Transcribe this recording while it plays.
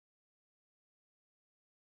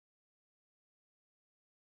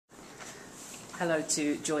Hello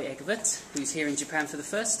to Joy Egbert, who's here in Japan for the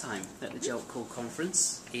first time at the Jolt Call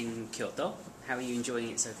conference in Kyoto. How are you enjoying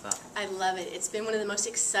it so far? I love it. It's been one of the most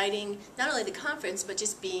exciting, not only the conference, but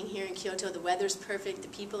just being here in Kyoto. The weather's perfect, the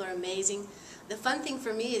people are amazing. The fun thing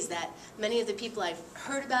for me is that many of the people I've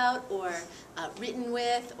heard about or written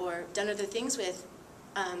with or done other things with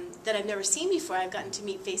that I've never seen before, I've gotten to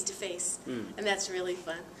meet face to face, and that's really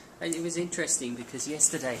fun. It was interesting because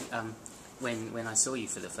yesterday, when I saw you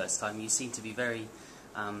for the first time, you seemed to be very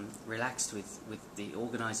relaxed with the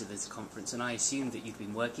organiser of this conference, and I assumed that you'd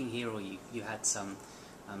been working here or you had some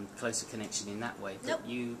closer connection in that way, but Nope.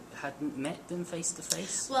 you hadn't met them face to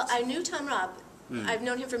face? Well, I knew Tom Robb. I've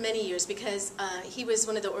known him for many years because he was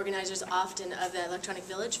one of the organizers often of the Electronic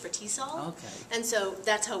Village for TESOL. Okay. And so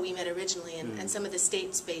that's how we met originally, and some of the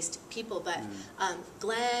states-based people. But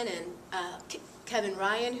Glenn and Kevin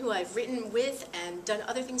Ryan, who I've written with and done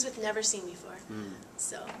other things with, never seen before.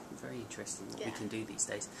 So very interesting what we can do these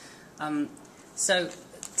days. So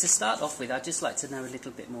to start off with, I'd just like to know a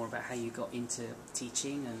little bit more about how you got into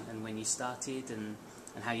teaching and when you started and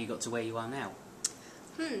how you got to where you are now.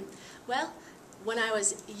 Well, when I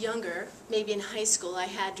was younger, maybe in high school, I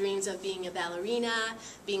had dreams of being a ballerina,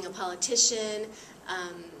 being a politician,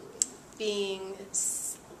 being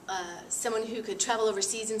someone who could travel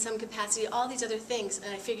overseas in some capacity, all these other things.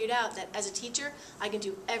 And I figured out that as a teacher, I can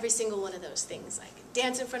do every single one of those things. I can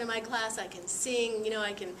dance in front of my class, I can sing,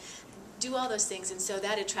 I can do all those things. And so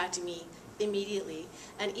that attracted me immediately.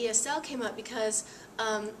 And ESL came up because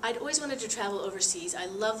I'd always wanted to travel overseas. I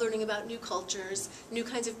love learning about new cultures, new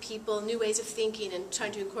kinds of people, new ways of thinking, and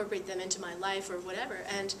trying to incorporate them into my life or whatever.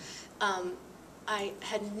 And I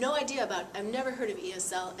had no idea I've never heard of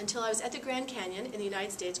ESL until I was at the Grand Canyon in the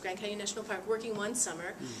United States, Grand Canyon National Park, working one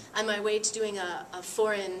summer on my way to doing a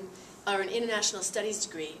foreign or an international studies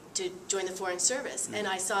degree to join the Foreign Service. And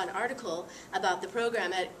I saw an article about the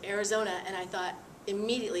program at Arizona, and I thought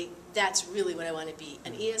immediately, that's really what I want to be,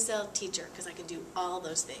 an ESL teacher, because I can do all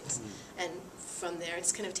those things. And from there,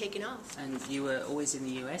 it's kind of taken off. And you were always in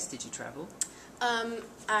the US? Did you travel?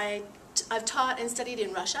 I've taught and studied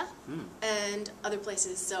in Russia and other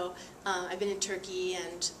places. So I've been in Turkey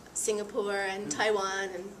and Singapore and Taiwan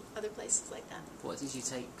and other places like that. What did you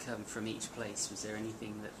take from each place? Was there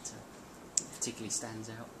anything that particularly stands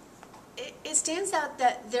out? It stands out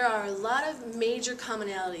that there are a lot of major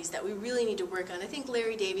commonalities that we really need to work on. I think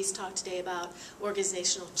Larry Davies talked today about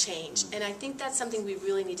organizational change, and I think that's something we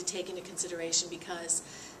really need to take into consideration because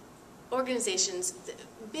organizations,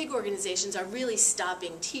 big organizations, are really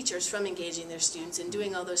stopping teachers from engaging their students and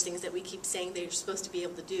doing all those things that we keep saying they're supposed to be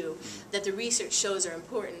able to do, that the research shows are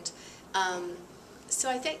important. So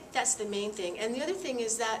I think that's the main thing. And the other thing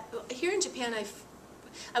is that here in Japan,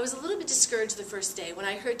 I was a little bit discouraged the first day when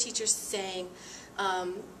I heard teachers saying,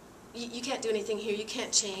 you can't do anything here, you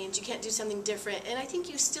can't change, you can't do something different, and I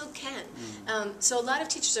think you still can. So a lot of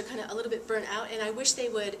teachers are kind of a little bit burnt out, and I wish they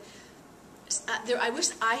would, I wish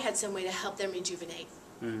I had some way to help them rejuvenate.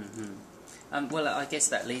 Well, I guess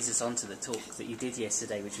that leads us on to the talk that you did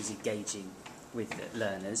yesterday, which was engaging with the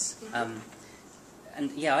learners.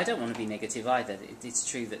 And yeah, I don't want to be negative either. It's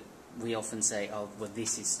true that we often say, oh, well,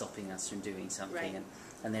 this is stopping us from doing something,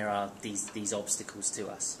 and there are these obstacles to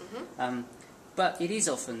us. But it is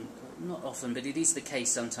often, not often, but it is the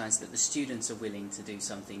case sometimes that the students are willing to do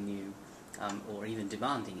something new, or even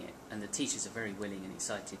demanding it, and the teachers are very willing and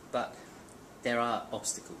excited. But there are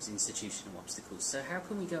obstacles, institutional obstacles. So how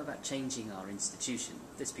can we go about changing our institution?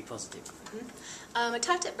 Let's be positive. I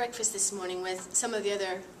talked at breakfast this morning with some of the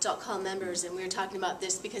other Jolt Call members, and we were talking about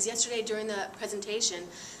this because yesterday during the presentation,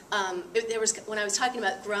 when I was talking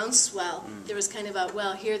about groundswell, there was kind of a,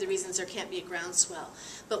 well, here are the reasons there can't be a groundswell.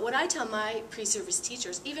 But what I tell my pre-service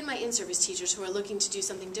teachers, even my in-service teachers who are looking to do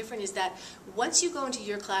something different, is that once you go into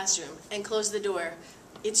your classroom and close the door,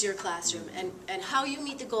 it's your classroom. And how you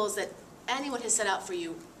meet the goals that anyone has set out for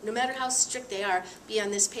you, no matter how strict they are, be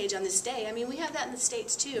on this page on this day. I mean, we have that in the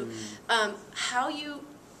States too. How you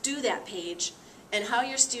do that page and how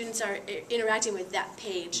your students are interacting with that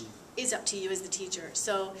page is up to you as the teacher.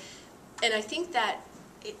 So, and I think that,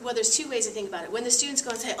 well, there's two ways to think about it. When the students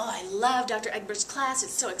go and say, oh, I love Dr. Egbert's class,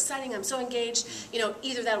 it's so exciting, I'm so engaged,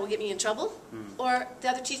 either that will get me in trouble, or the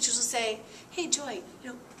other teachers will say, hey, Joy,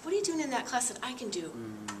 what are you doing in that class that I can do?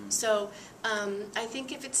 So I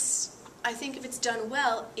think if it's done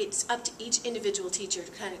well, it's up to each individual teacher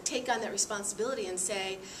to kind of take on that responsibility and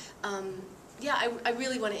say, yeah, I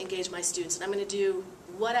really want to engage my students, and I'm going to do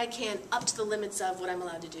what I can up to the limits of what I'm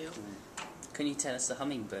allowed to do. Can you tell us the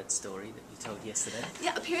hummingbird story that you told yesterday?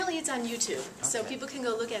 Yeah, apparently it's on YouTube, so people can go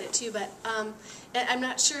look at it too. But and I'm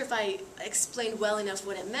not sure if I explained well enough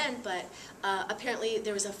what it meant, but apparently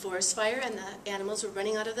there was a forest fire and the animals were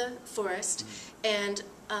running out of the forest and,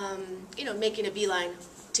 you know, making a beeline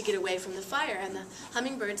to get away from the fire. And the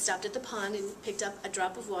hummingbird stopped at the pond and picked up a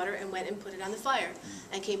drop of water and went and put it on the fire,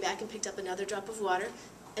 and came back and picked up another drop of water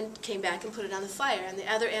and came back and put it on the fire. And the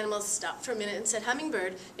other animals stopped for a minute and said,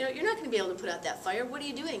 "Hummingbird, you know, you're not going to be able to put out that fire. What are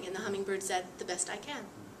you doing?" And the hummingbird said, "The best I can."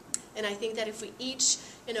 And I think that if we each,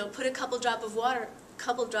 you know, put a couple drops of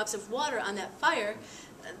water on that fire,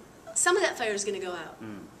 some of that fire is going to go out.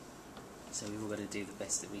 So we've all got to do the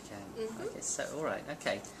best that we can. I guess so. All right.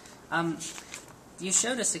 Okay. You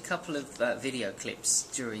showed us a couple of video clips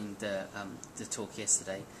during the talk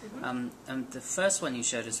yesterday. And the first one you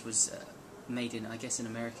showed us was made in, I guess, an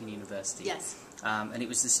American university. Yes. And it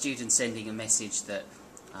was the student sending a message that,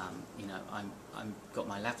 you know, I'm got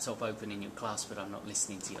my laptop open in your class, but I'm not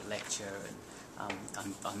listening to your lecture,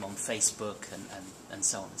 and I'm on Facebook, and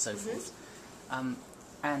so on and so forth.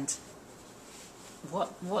 And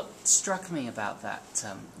what struck me about that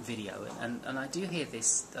video, and I do hear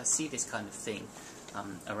this, I see this kind of thing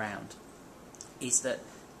around, is that,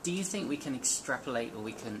 do you think we can extrapolate, or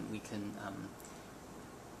we can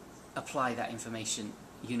apply that information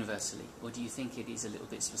universally, or do you think it is a little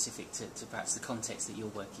bit specific to perhaps the context that you're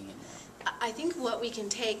working in now? I think what we can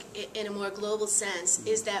take in a more global sense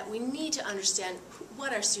is that we need to understand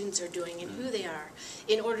what our students are doing and who they are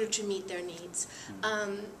in order to meet their needs.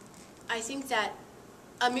 I think that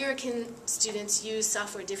American students use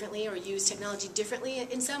software differently, or use technology differently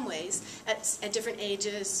in some ways, at different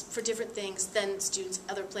ages, for different things than students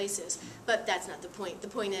other places. But that's not the point. The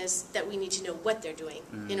point is that we need to know what they're doing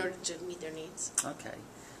in order to meet their needs. Okay.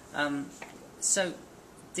 So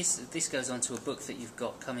this goes on to a book that you've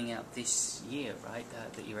got coming out this year, right,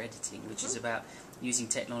 that you're editing, which is about using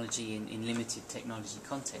technology in limited technology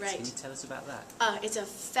contexts. Right. Can you tell us about that? It's a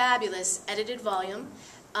fabulous edited volume.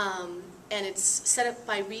 And it's set up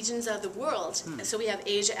by regions of the world. So we have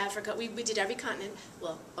Asia, Africa. We did every continent.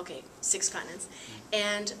 Well, okay, 6 continents.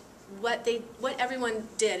 And what everyone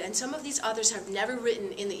did, and some of these authors have never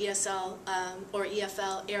written in the ESL or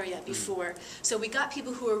EFL area before. So we got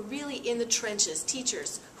people who are really in the trenches,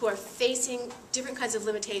 teachers who are facing different kinds of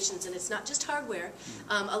limitations, and it's not just hardware.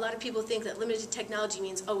 A lot of people think that limited technology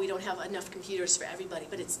means, oh, we don't have enough computers for everybody,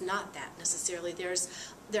 but it's not that necessarily.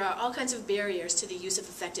 There are all kinds of barriers to the use of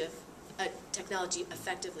technology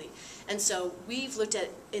effectively. And so we've looked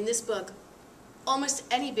at, in this book, almost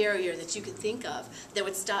any barrier that you could think of that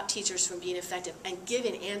would stop teachers from being effective, and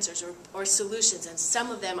given answers or solutions. And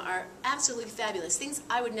some of them are absolutely fabulous, things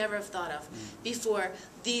I would never have thought of before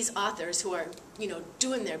these authors who are, you know,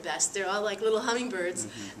 doing their best. They're all like little hummingbirds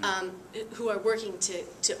who are working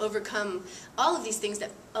to overcome all of these things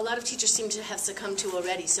that a lot of teachers seem to have succumbed to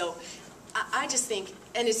already. So I just think,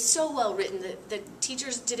 and it's so well written, that the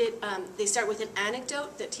teachers did it, they start with an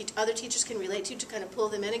anecdote that other teachers can relate to kind of pull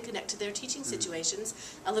them in and connect to their teaching situations,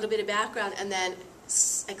 a little bit of background, and then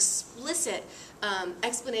explicit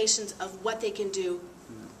explanations of what they can do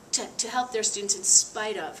to help their students in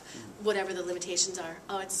spite of whatever the limitations are.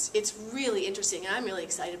 Oh, it's really interesting, and I'm really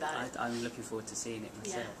excited about it. I'm looking forward to seeing it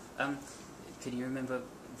myself. Yeah. Can you remember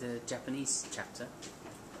the Japanese chapter?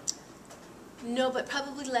 No, but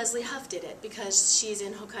probably Leslie Huff did it because she's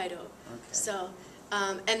in Hokkaido. Okay. So,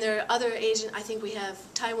 and there are other Asian, I think we have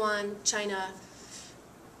Taiwan, China,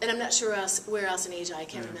 and I'm not sure where else in Asia, I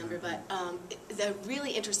can't remember, but the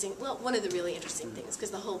really interesting, well, one of the really interesting things,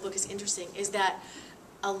 because the whole book is interesting, is that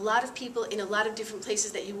a lot of people in a lot of different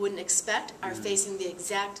places that you wouldn't expect are facing the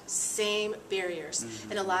exact same barriers.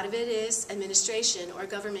 And a lot of it is administration or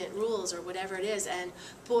government rules or whatever it is. And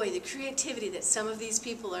boy, the creativity that some of these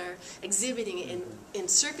people are exhibiting in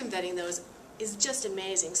circumventing those is just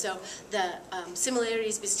amazing. So the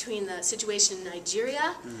similarities between the situation in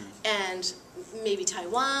Nigeria and maybe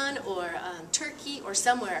Taiwan or Turkey or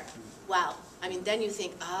somewhere, wow. I mean, then you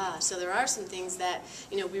think, so there are some things that,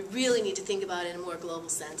 you know, we really need to think about in a more global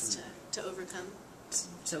sense to overcome.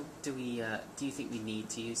 So do you think we need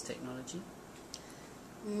to use technology?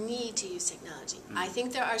 Need to use technology. I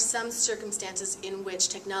think there are some circumstances in which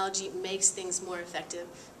technology makes things more effective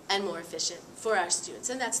and more efficient for our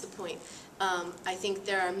students, and that's the point. I think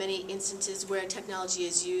there are many instances where technology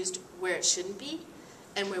is used where it shouldn't be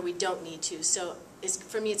and where we don't need to. So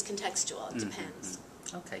for me, it's contextual. It depends.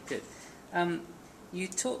 Okay, good. You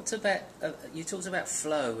talked about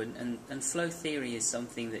flow, and flow theory is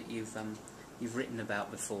something that you've written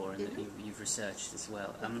about before and that you've researched as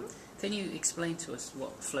well. Can you explain to us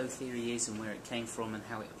what flow theory is and where it came from and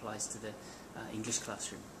how it applies to English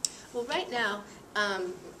classroom? Well, right now,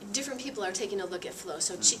 different people are taking a look at flow.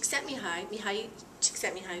 So Mihai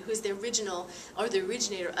Csikszentmihalyi, who's the original or the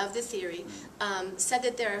originator of the theory, said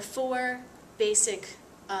that there are 4 basic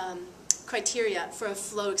criteria for a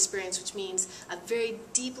flow experience, which means a very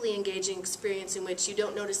deeply engaging experience in which you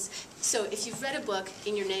don't notice. So if you've read a book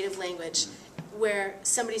in your native language where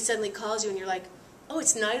somebody suddenly calls you and you're like, oh,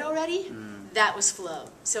 it's night already? That was flow.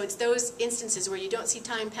 So it's those instances where you don't see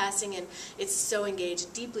time passing and it's so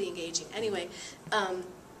engaged, deeply engaging. Anyway,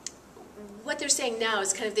 what they're saying now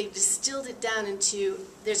is kind of they've distilled it down into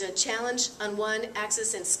there's a challenge on one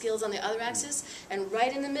axis and skills on the other axis, and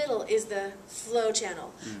right in the middle is the flow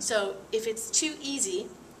channel. So if it's too easy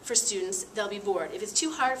for students, they'll be bored. If it's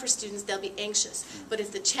too hard for students, they'll be anxious. But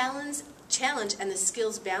if the challenge and the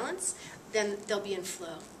skills balance, then they'll be in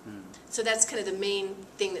flow. So that's kind of the main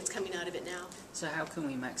thing that's coming out of it now. So how can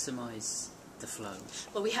we maximize the flow?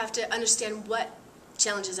 Well, we have to understand what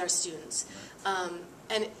challenges our students.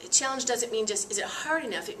 And challenge doesn't mean just, is it hard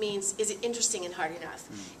enough? It means, is it interesting and hard enough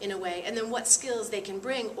in a way? And then what skills they can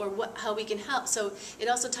bring or how we can help. So it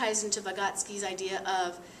also ties into Vygotsky's idea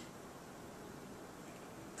of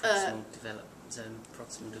zone of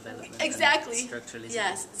proximal development. Exactly. And structuralism.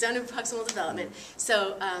 Yes, zone of proximal development.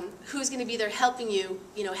 So who's going to be there helping you,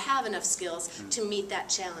 have enough skills to meet that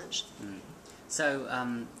challenge? So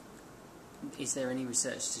is there any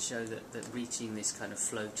research to show that reaching this kind of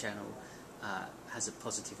flow channel has a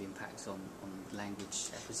positive impact on language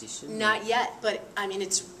acquisition? Not yet, but I mean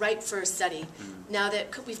it's ripe for a study. Now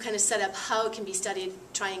that we've kind of set up how it can be studied,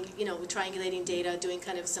 triangulating data, doing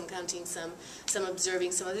kind of some counting, some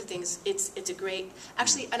observing, some other things. It's a great,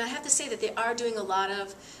 actually, and I have to say that they are doing a lot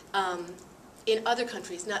of in other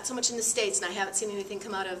countries, not so much in the States, and I haven't seen anything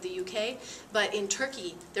come out of the UK, but in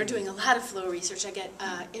Turkey, they're doing a lot of flow research. I get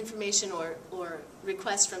information or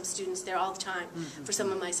requests from students there all the time for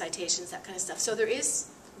some of my citations, that kind of stuff. So there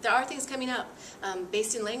are things coming out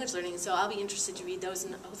based in language learning, so I'll be interested to read those,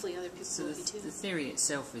 and hopefully other people will be too. The theory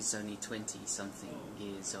itself is only 20-something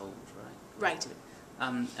years old, right?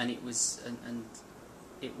 Right. And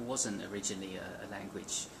it wasn't originally a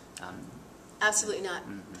language. Absolutely not.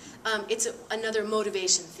 It's another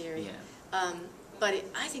motivation theory. Yeah. But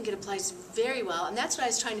I think it applies very well, and that's what I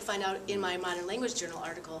was trying to find out in my Modern Language Journal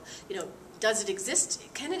article. Does it exist?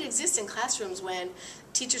 Can it exist in classrooms when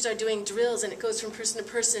teachers are doing drills and it goes from person to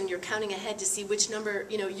person, you're counting ahead to see which number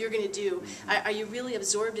you're going to do? Are you really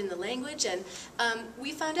absorbed in the language? And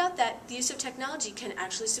we found out that the use of technology can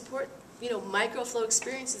actually support microflow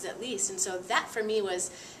experiences at least. And so that for me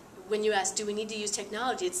was, when you ask, do we need to use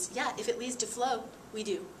technology? It's, yeah, if it leads to flow, we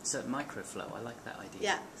do. So microflow, I like that idea.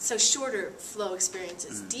 Yeah, so shorter flow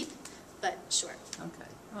experiences. Deep, but short. Okay,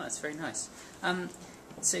 oh, that's very nice.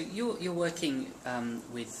 So you're working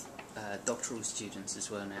with doctoral students as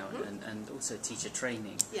well now, and also teacher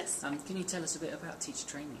training. Yes. Can you tell us a bit about teacher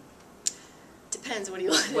training? Depends, what do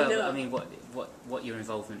you want to know? Well, I mean, what your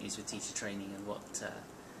involvement is with teacher training and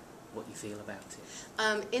what you feel about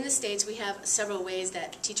it. In the States, we have several ways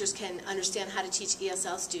that teachers can understand how to teach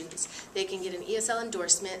ESL students. They can get an ESL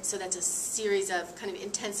endorsement, so that's a series of kind of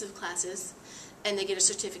intensive classes, and they get a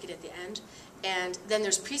certificate at the end. And then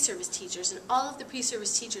there's pre-service teachers, and all of the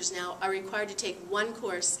pre-service teachers now are required to take one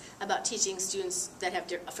course about teaching students that have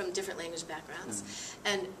from different language backgrounds.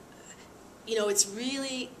 And it's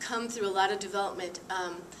really come through a lot of development.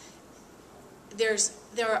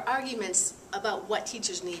 There are arguments about what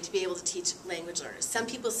teachers need to be able to teach language learners. Some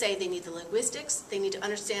people say they need the linguistics, they need to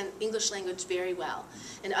understand English language very well.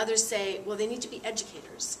 And others say, well, they need to be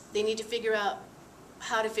educators. They need to figure out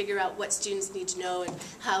how to figure out what students need to know and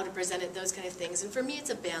how to present it, those kind of things. And for me, it's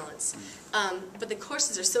a balance. But the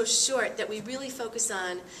courses are so short that we really focus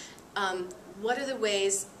on what are the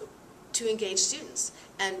ways to engage students,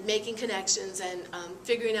 and making connections and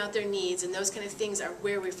figuring out their needs, and those kind of things are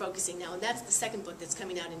where we're focusing now. And that's the second book that's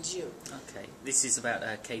coming out in June. Okay, this is about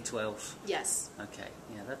K-12. Yes. Okay,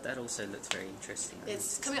 yeah, that also looks very interesting.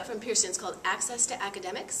 It's coming out from Pearson. It's called Access to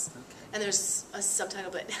Academics, and there's a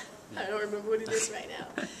subtitle, but I don't remember what it is right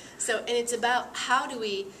now. So, and it's about how do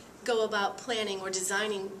we go about planning or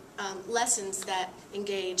designing lessons that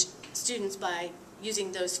engage students by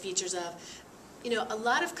using those features of, a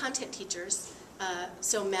lot of content teachers,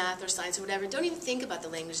 so math or science or whatever, don't even think about the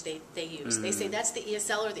language they use. They say that's the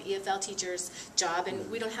ESL or the EFL teacher's job, and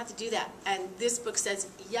we don't have to do that. And this book says,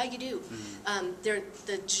 yeah, you do.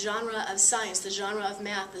 The genre of science, the genre of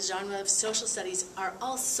math, the genre of social studies are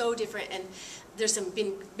all so different, and there's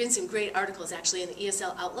been some great articles actually in the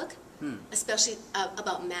ESL Outlook, especially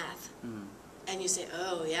about math. and you say,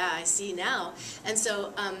 oh yeah, I see now. And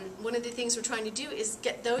so one of the things we're trying to do is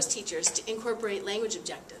get those teachers to incorporate language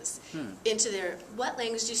objectives into their, what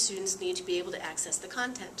language do students need to be able to access the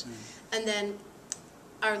content? And then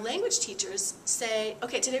our language teachers say,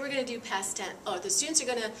 okay, today we're going to do past tense. Oh, the students are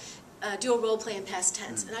going to do a role play in past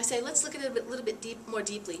tense. And I say, let's look at it a little bit more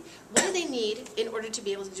deeply. What do they need in order to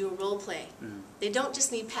be able to do a role play? They don't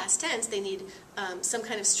just need past tense. They need some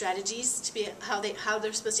kind of strategies to be how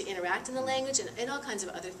they're supposed to interact in the language, and all kinds of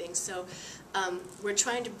other things. So we're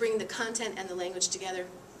trying to bring the content and the language together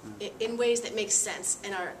in ways that make sense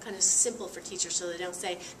and are kind of simple for teachers, so they don't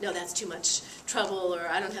say, no, that's too much trouble, or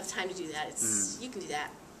I don't have time to do that. It's you can do that.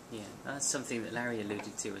 Yeah, that's something that Larry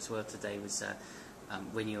alluded to as well today, was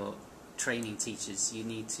when you're training teachers, you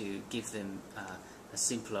need to give them a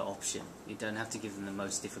simpler option. You don't have to give them the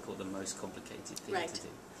most difficult, the most complicated thing to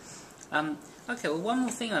do. Okay, well, one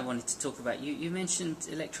more thing I wanted to talk about. You mentioned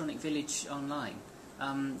Electronic Village Online.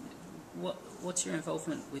 What's your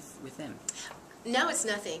involvement with them? Now it's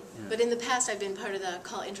nothing, but in the past I've been part of the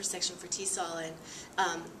call intersection for TESOL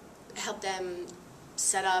and helped them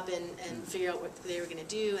set up and figure out what they were going to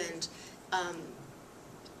do, and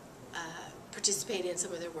participate in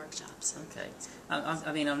some of their workshops. Okay.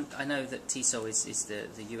 I mean, I know that TESOL is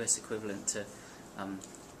the US equivalent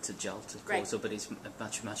to JOLT, of course, but it's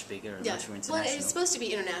much bigger and much more international. Well, it's supposed to be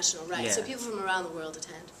international, right? Yeah. So people from around the world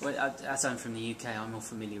attend. Well, as I'm from the UK, I'm more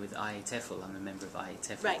familiar with IATEFL. I'm a member of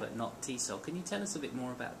IATEFL, but not TESOL. Can you tell us a bit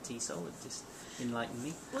more about TESOL? Just enlighten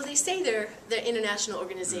me. Well, they say they're an international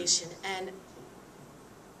organization, and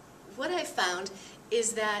what I found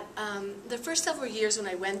is that the first several years when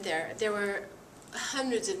I went there were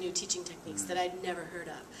hundreds of new teaching techniques that I'd never heard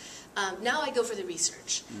of. Now I go for the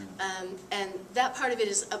research, and that part of it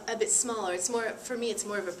is a bit smaller. It's more, for me, it's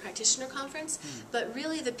more of a practitioner conference, but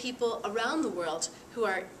really the people around the world who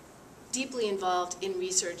are deeply involved in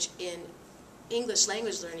research in English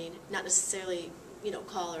language learning, not necessarily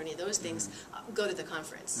call or any of those things, go to the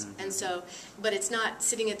conference. And so, but it's not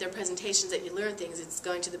sitting at their presentations that you learn things, it's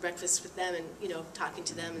going to the breakfast with them and, talking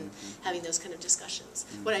to them and having those kind of discussions.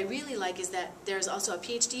 What I really like is that there's also a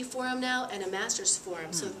PhD forum now and a master's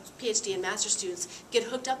forum. So PhD and master's students get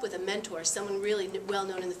hooked up with a mentor, someone really well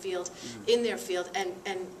known in the field, in their field, and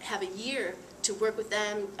have a year to work with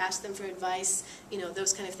them, ask them for advice,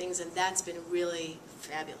 those kind of things, and that's been really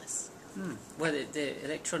fabulous. Well, the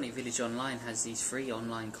Electronic Village Online has these free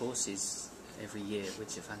online courses every year,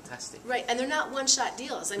 which are fantastic. Right, and they're not one-shot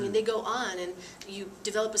deals. I mean, they go on, and you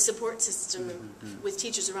develop a support system with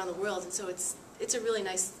teachers around the world, and so it's a really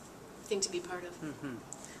nice thing to be part of.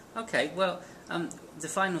 Okay, well, the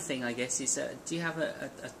final thing, I guess, is do you have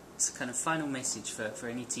a kind of final message for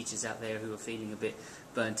any teachers out there who are feeling a bit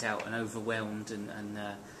burnt out and overwhelmed and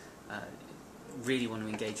really want to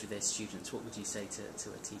engage with their students? What would you say to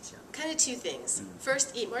a teacher? Kind of two things.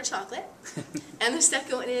 First, eat more chocolate. And the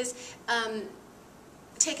second one is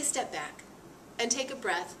take a step back and take a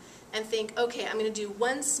breath and think, okay, I'm going to do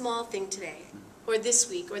one small thing today or this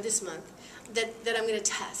week or this month that I'm going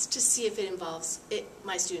to test to see if it involves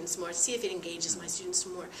my students more, see if it engages my students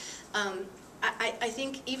more. I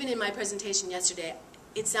think even in my presentation yesterday,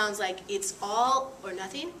 it sounds like it's all or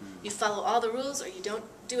nothing. You follow all the rules or you don't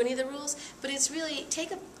do any of the rules, but it's really take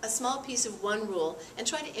a small piece of one rule and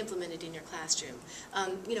try to implement it in your classroom.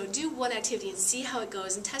 Do one activity and see how it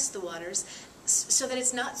goes and test the waters so that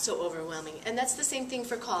it's not so overwhelming. And that's the same thing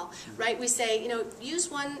for call, right? We say,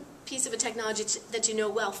 use one piece of a technology that you know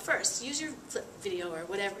well first. Use your flip video or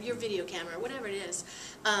whatever, your video camera, or whatever it is,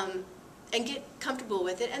 and get comfortable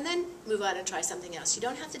with it, and then move on and try something else. You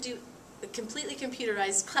don't have to do a completely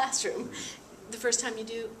computerized classroom the first time you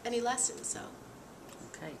do any lesson. So.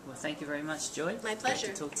 Okay, well, thank you very much, Joy. My pleasure.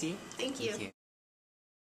 Great to talk to you. Thank you.